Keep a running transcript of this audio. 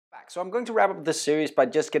So I'm going to wrap up this series by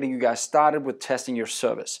just getting you guys started with testing your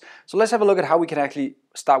service. So let's have a look at how we can actually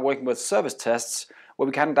start working with service tests, where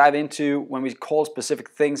we kind of dive into when we call specific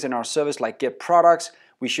things in our service like get products,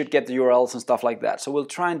 we should get the URLs and stuff like that. So we'll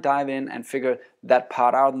try and dive in and figure that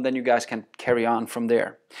part out, and then you guys can carry on from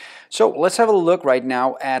there. So let's have a look right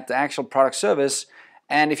now at the actual product service.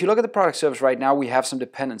 And if you look at the product service right now, we have some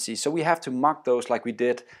dependencies. So we have to mock those like we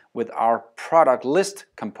did with our product list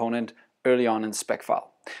component early on in the spec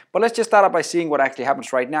file. But let's just start out by seeing what actually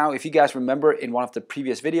happens right now. If you guys remember in one of the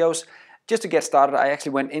previous videos, just to get started, I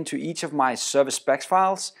actually went into each of my service specs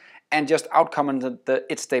files and just outcommented the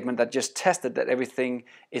it statement that just tested that everything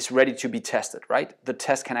is ready to be tested, right? The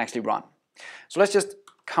test can actually run. So let's just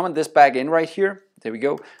comment this back in right here. There we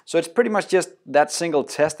go. So it's pretty much just that single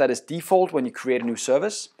test that is default when you create a new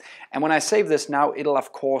service. And when I save this now, it'll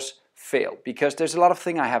of course fail because there's a lot of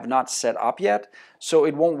things I have not set up yet, so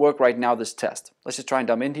it won't work right now, this test. Let's just try and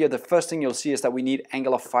dump in here. The first thing you'll see is that we need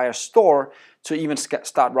Angular Firestore to even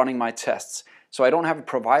start running my tests. So I don't have a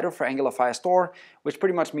provider for Angular Firestore, which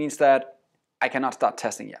pretty much means that I cannot start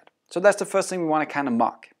testing yet. So that's the first thing we want to kind of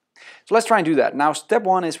mock. So let's try and do that. Now step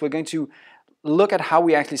one is we're going to look at how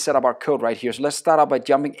we actually set up our code right here. So let's start out by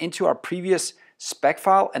jumping into our previous spec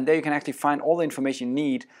file, and there you can actually find all the information you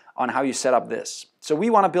need on how you set up this. So we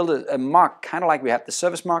want to build a mock kind of like we have the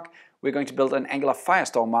service mock. We're going to build an Angular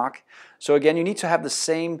Firestore mock. So again, you need to have the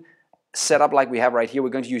same setup like we have right here. We're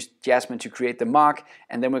going to use Jasmine to create the mock,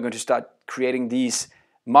 and then we're going to start creating these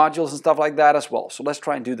modules and stuff like that as well. So let's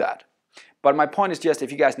try and do that. But my point is just,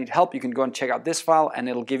 if you guys need help, you can go and check out this file, and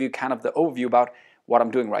it'll give you kind of the overview about what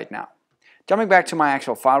I'm doing right now. Jumping back to my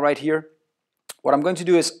actual file right here, what I'm going to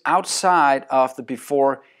do is outside of the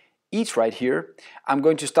before each right here, I'm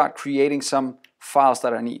going to start creating some files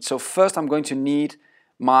that I need. So first I'm going to need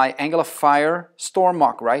my Angular Firestore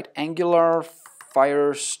mock, right? Angular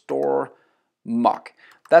Firestore mock.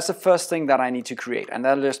 That's the first thing that I need to create, and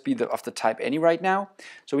that'll just be of the type any right now.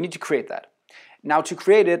 So we need to create that. Now to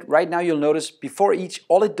create it, right now you'll notice before each,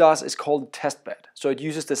 all it does is call the test bed. So it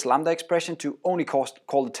uses this lambda expression to only call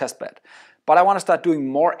the test bed. But I want to start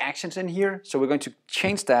doing more actions in here, so we're going to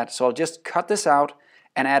change that. So I'll just cut this out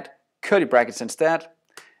and add curly brackets instead,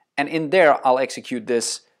 and in there I'll execute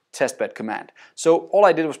this testbed command. So all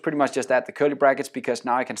I did was pretty much just add the curly brackets, because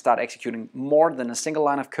now I can start executing more than a single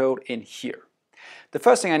line of code in here. The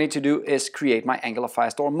first thing I need to do is create my Angular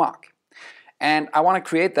Firestore mock, and I want to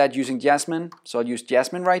create that using Jasmine. So I'll use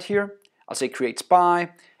Jasmine right here. I'll say create spy,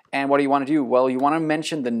 and what do you want to do? Well, you want to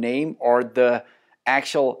mention the name or the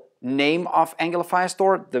actual name of Angular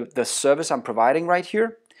Firestore, the service I'm providing right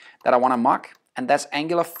here that I want to mock, and that's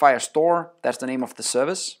Angular Firestore. That's the name of the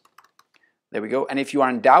service. There we go. And if you are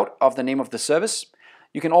in doubt of the name of the service,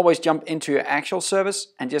 you can always jump into your actual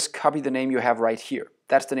service and just copy the name you have right here.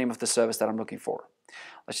 That's the name of the service that I'm looking for.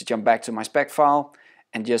 Let's just jump back to my spec file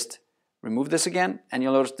and just remove this again, and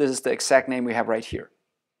you'll notice this is the exact name we have right here.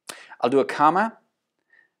 I'll do a comma.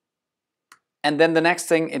 And then the next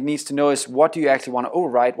thing it needs to know is what do you actually want to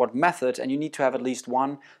override, what method, and you need to have at least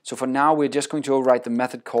one. So for now we're just going to override the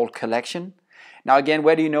method called collection. Now again,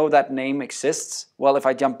 where do you know that name exists? Well, if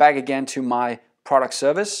I jump back again to my product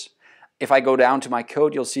service, if I go down to my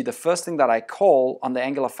code, you'll see the first thing that I call on the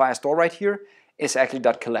Angular Firestore right here is actually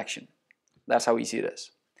 .collection. That's how easy it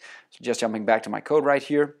is. So just jumping back to my code right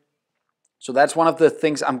here. So that's one of the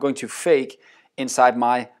things I'm going to fake inside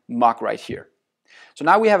my mock right here. So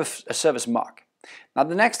now we have a service mock. Now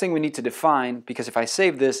the next thing we need to define, because if I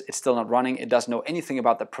save this, it's still not running, it doesn't know anything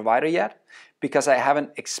about the provider yet, because I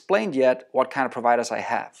haven't explained yet what kind of providers I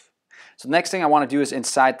have. So the next thing I want to do is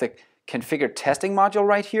inside the configure testing module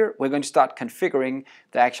right here, we're going to start configuring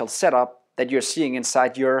the actual setup that you're seeing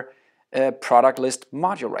inside your product list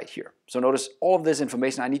module right here. So notice all of this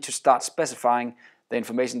information, I need to start specifying the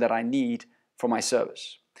information that I need for my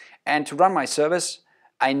service. And to run my service,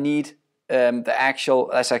 I need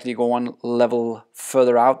let's actually go one level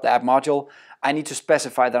further out, the app module. I need to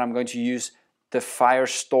specify that I'm going to use the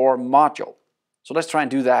Firestore module. So let's try and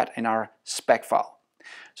do that in our spec file.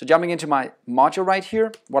 So jumping into my module right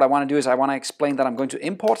here, what I want to do is I want to explain that I'm going to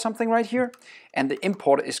import something right here, and the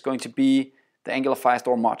import is going to be the Angular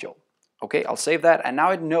Firestore module. Okay, I'll save that, and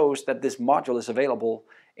now it knows that this module is available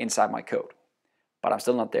inside my code. But I'm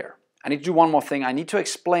still not there. I need to do one more thing. I need to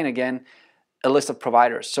explain again a list of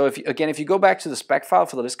providers. So if you go back to the spec file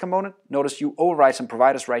for the list component, notice you override some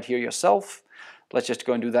providers right here yourself. Let's just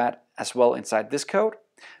go and do that as well inside this code.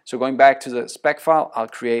 So going back to the spec file, I'll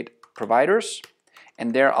create providers,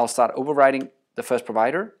 and there I'll start overriding the first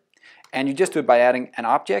provider. And you just do it by adding an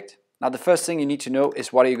object. Now the first thing you need to know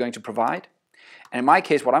is what are you going to provide. And in my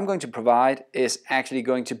case, what I'm going to provide is actually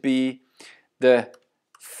going to be the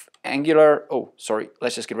Angular, oh, sorry,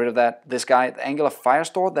 let's just get rid of that. This guy, the Angular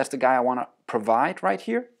Firestore, that's the guy I want to provide right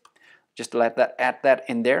here. Just to add that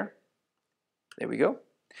in there. There we go.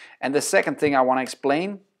 And the second thing I want to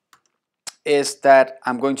explain is that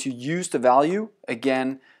I'm going to use the value.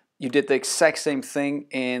 Again, you did the exact same thing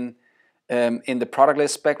in the product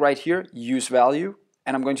list spec right here, use value.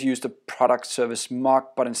 And I'm going to use the product service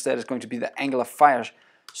mock, but instead it's going to be the Angular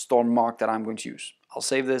Firestore mock that I'm going to use. I'll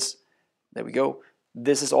save this. There we go.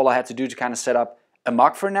 This is all I had to do to kind of set up a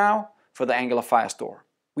mock for now for the Angular Firestore.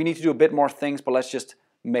 We need to do a bit more things, but let's just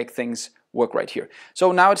make things work right here.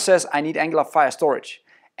 So now it says I need Angular Fire Storage,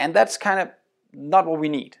 and that's kind of not what we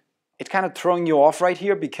need. It's kind of throwing you off right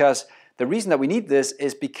here, because the reason that we need this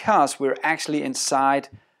is because we're actually inside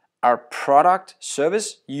our product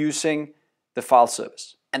service using the file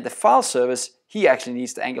service. And the file service, he actually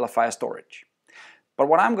needs the Angular Fire Storage. But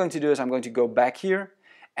what I'm going to do is I'm going to go back here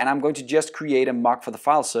and I'm going to just create a mock for the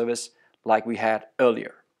file service like we had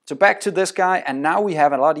earlier. So back to this guy, and now we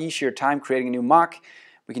have a lot easier time creating a new mock.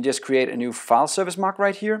 We can just create a new file service mock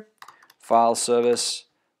right here. File service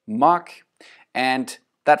mock. And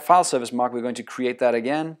that file service mock, we're going to create that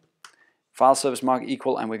again. File service mock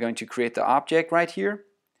equal, and we're going to create the object right here.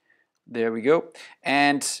 There we go.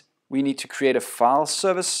 And we need to create a file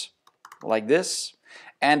service like this.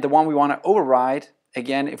 And the one we want to override,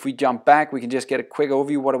 again, if we jump back, we can just get a quick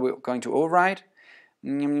overview. What are we going to override?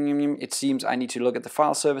 It seems I need to look at the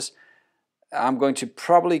file service. I'm going to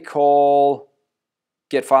probably call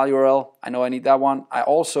get file URL. I know I need that one. I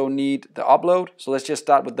also need the upload. So let's just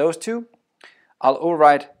start with those two. I'll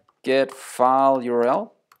override get file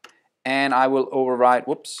URL, and I will override,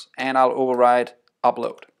 and I'll override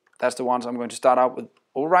upload. That's the ones I'm going to start out with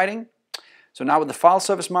overriding. So now with the file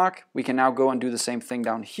service mock, we can now go and do the same thing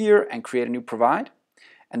down here and create a new provide.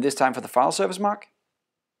 And this time for the file service mock,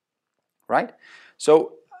 right?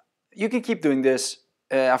 So you can keep doing this,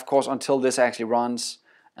 of course, until this actually runs.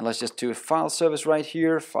 And let's just do a file service right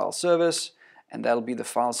here, file service, and that'll be the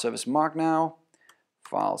file service mock now.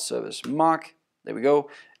 File service mock, there we go.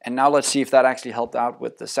 And now let's see if that actually helped out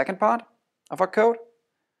with the second part of our code.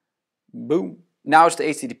 Boom. Now it's the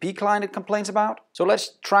HTTP client it complains about. So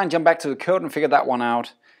let's try and jump back to the code and figure that one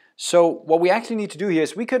out. So what we actually need to do here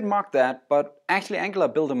is we could mock that, but actually Angular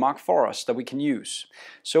built a mock for us that we can use.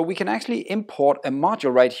 So we can actually import a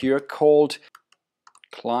module right here called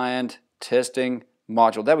client testing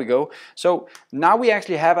module. There we go. So now we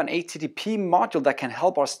actually have an HTTP module that can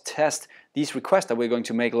help us test these requests that we're going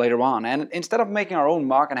to make later on. And instead of making our own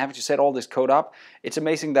mock and having to set all this code up, it's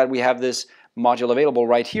amazing that we have this module available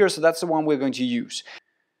right here. So that's the one we're going to use.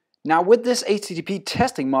 Now with this HTTP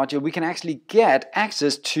testing module, we can actually get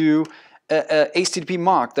access to a HTTP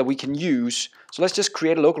mock that we can use. So let's just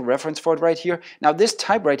create a local reference for it right here. Now this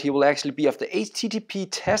type right here will actually be of the HTTP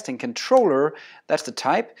testing controller. That's the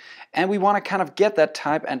type. And we want to kind of get that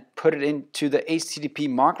type and put it into the HTTP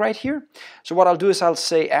mock right here. So what I'll do is I'll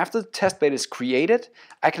say after the test bed is created,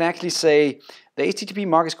 I can actually say the HTTP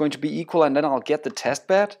mock is going to be equal, and then I'll get the test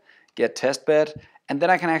bed, get test bed, and then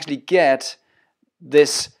I can actually get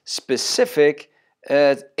this specific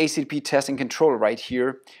HTTP testing controller right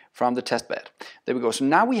here from the test bed. There we go. So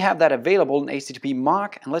now we have that available in HTTP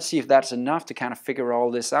mock, and let's see if that's enough to kind of figure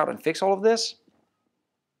all this out and fix all of this.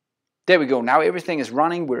 There we go. Now everything is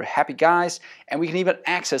running. We're happy guys, and we can even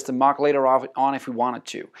access the mock later on if we wanted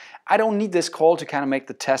to. I don't need this call to kind of make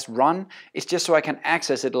the test run. It's just so I can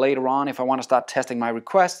access it later on if I want to start testing my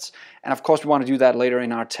requests. And of course we want to do that later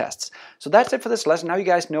in our tests. So that's it for this lesson. Now you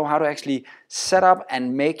guys know how to actually set up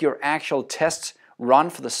and make your actual tests run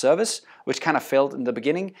for the service, which kind of failed in the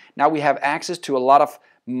beginning. Now we have access to a lot of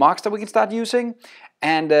mocks that we can start using,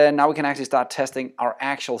 and now we can actually start testing our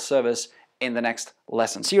actual service in the next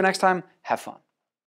lesson. See you next time. Have fun.